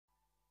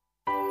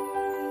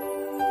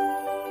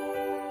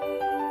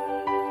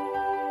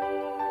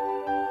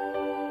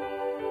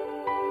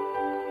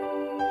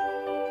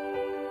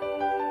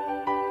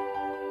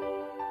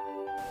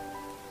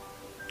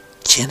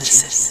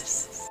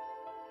Genesis,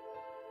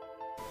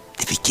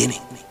 the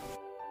beginning.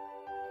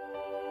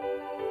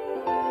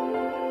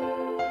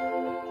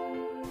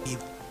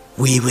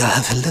 We will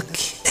have a look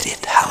at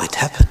it, how it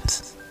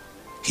happened.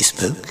 He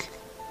spoke,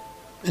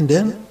 and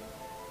then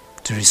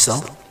the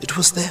result, it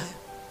was there.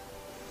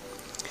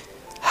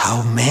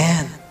 How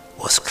man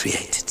was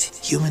created,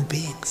 human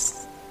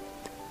beings.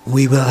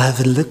 We will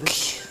have a look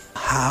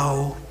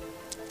how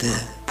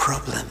the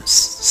problems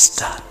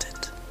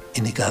started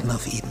in the Garden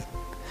of Eden.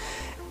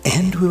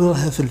 And we will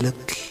have a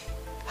look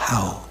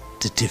how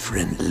the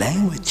different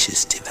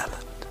languages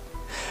developed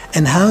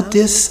and how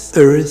this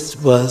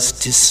earth was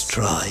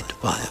destroyed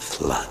by a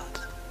flood.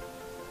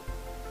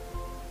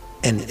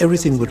 And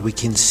everything what we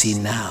can see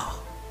now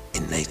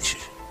in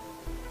nature,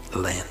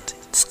 land,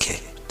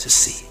 sky, the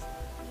sea,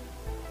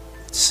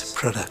 it's a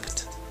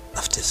product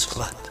of this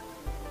flood.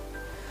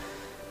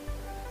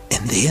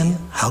 And then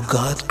how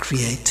God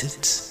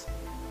created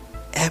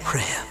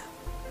Abraham.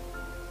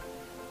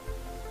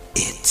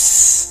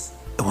 It's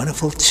a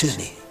wonderful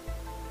journey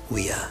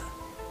we are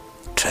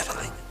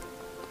traveling.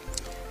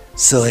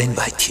 So I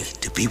invite you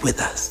to be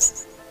with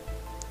us.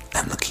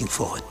 I'm looking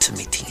forward to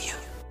meeting you.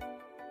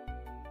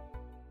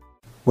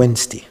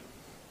 Wednesday,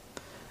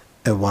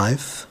 a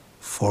wife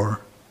for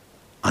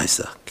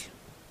Isaac.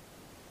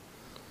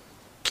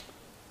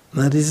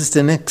 Now this is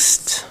the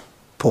next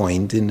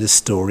point in the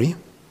story.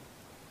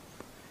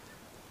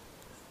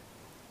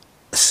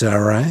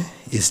 Sarah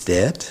is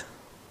dead,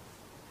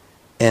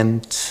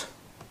 and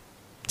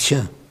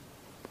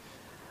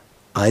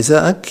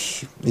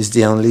Isaac is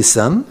the only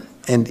son,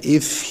 and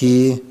if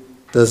he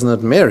does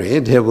not marry,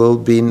 there will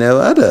be no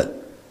other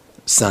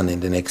son in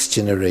the next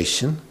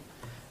generation.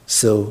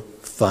 So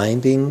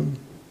finding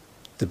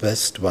the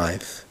best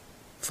wife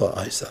for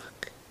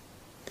Isaac.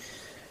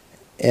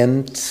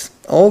 And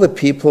all the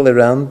people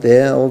around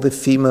there, all the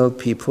female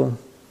people,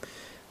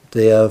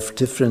 they are of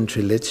different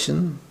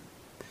religion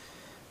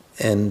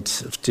and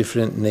of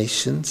different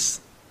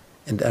nations.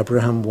 And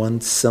Abraham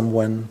wants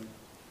someone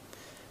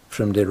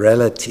from the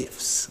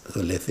relatives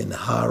who live in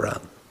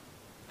Haran,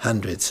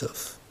 hundreds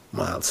of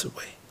miles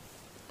away.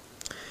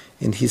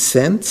 And he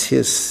sent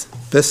his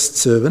best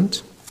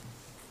servant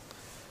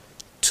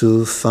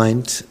to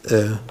find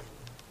a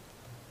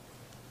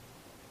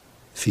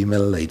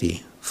female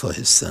lady for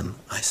his son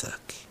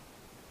Isaac.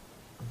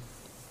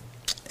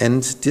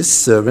 And this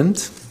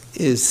servant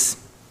is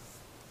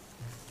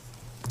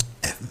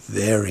a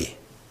very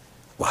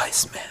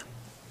wise man.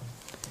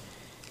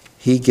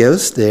 He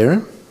goes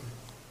there,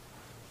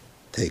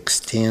 takes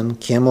 10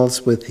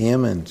 camels with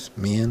him and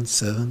men,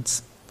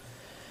 servants,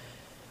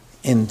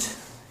 and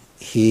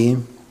he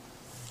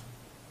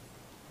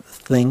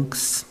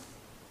thinks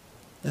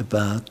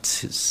about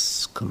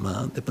his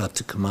command, about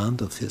the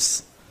command of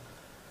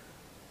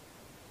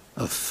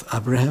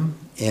Abraham,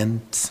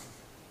 and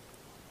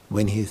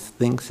when he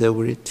thinks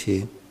over it,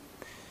 he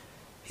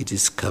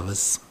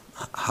discovers,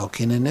 how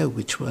can I know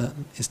which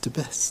one is the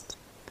best?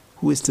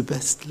 Who is the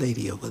best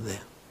lady over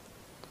there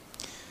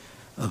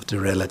of the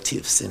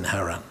relatives in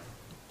Haran?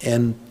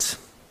 And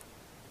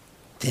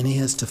then he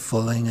has the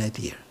following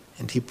idea,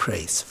 and he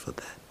prays for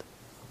that.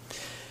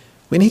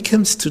 When he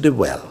comes to the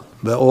well,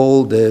 where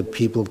all the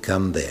people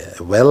come there,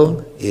 a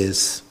well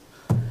is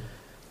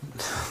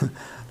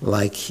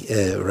like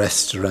a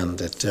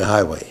restaurant at the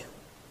highway.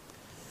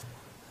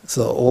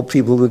 So all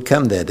people will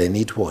come there, they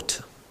need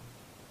water.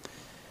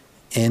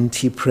 And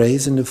he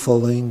prays in the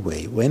following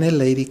way: when a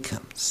lady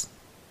comes,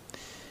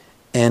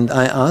 and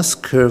I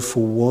ask her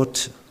for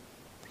water,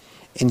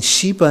 and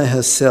she by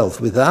herself,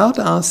 without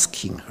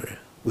asking her,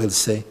 will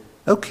say,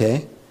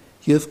 okay,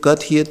 you've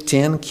got here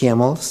 10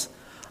 camels,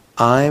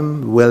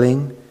 I'm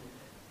willing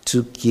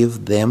to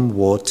give them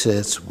water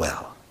as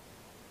well.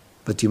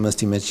 But you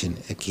must imagine,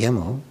 a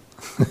camel,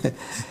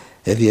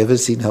 have you ever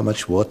seen how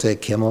much water a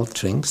camel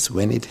drinks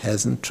when it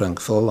hasn't drunk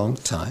for a long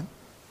time?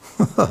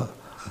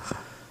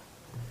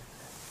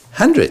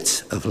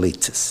 Hundreds of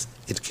liters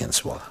it can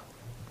swallow.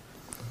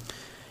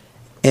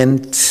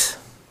 And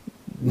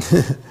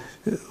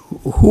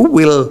who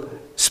will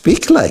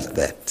speak like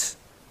that?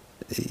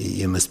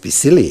 You must be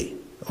silly,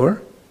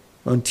 or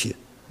won't you?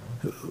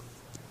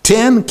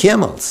 10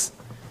 camels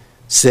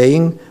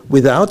saying,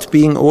 without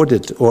being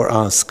ordered or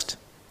asked,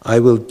 I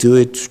will do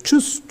it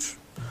just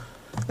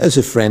as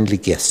a friendly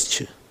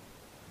gesture.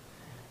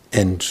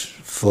 And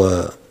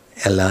for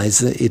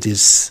Eliza it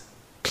is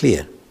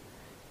clear,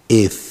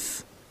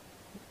 if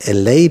a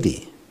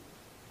lady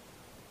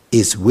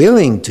is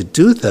willing to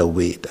do that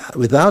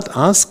without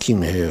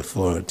asking her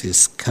for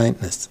this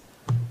kindness,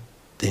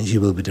 then she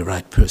will be the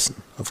right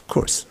person, of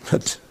course.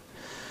 But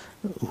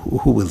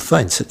who will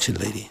find such a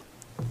lady?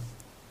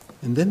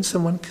 And then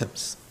someone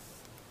comes,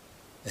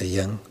 a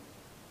young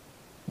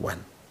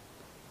one.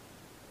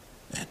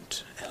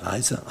 And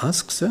Eliza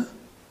asks her,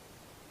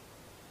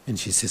 and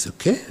she says,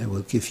 okay, I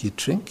will give you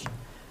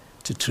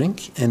to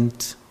drink,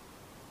 and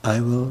I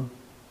will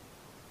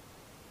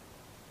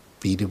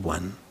be the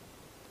one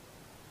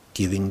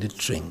giving the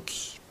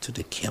drink to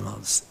the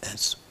camels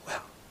as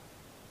well.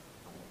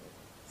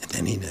 And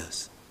then he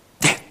knows.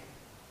 That,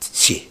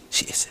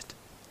 she is it.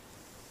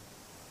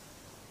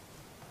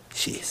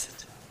 She is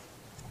it.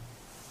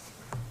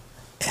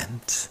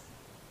 And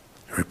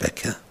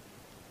Rebecca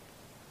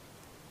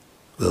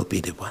will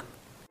be the one.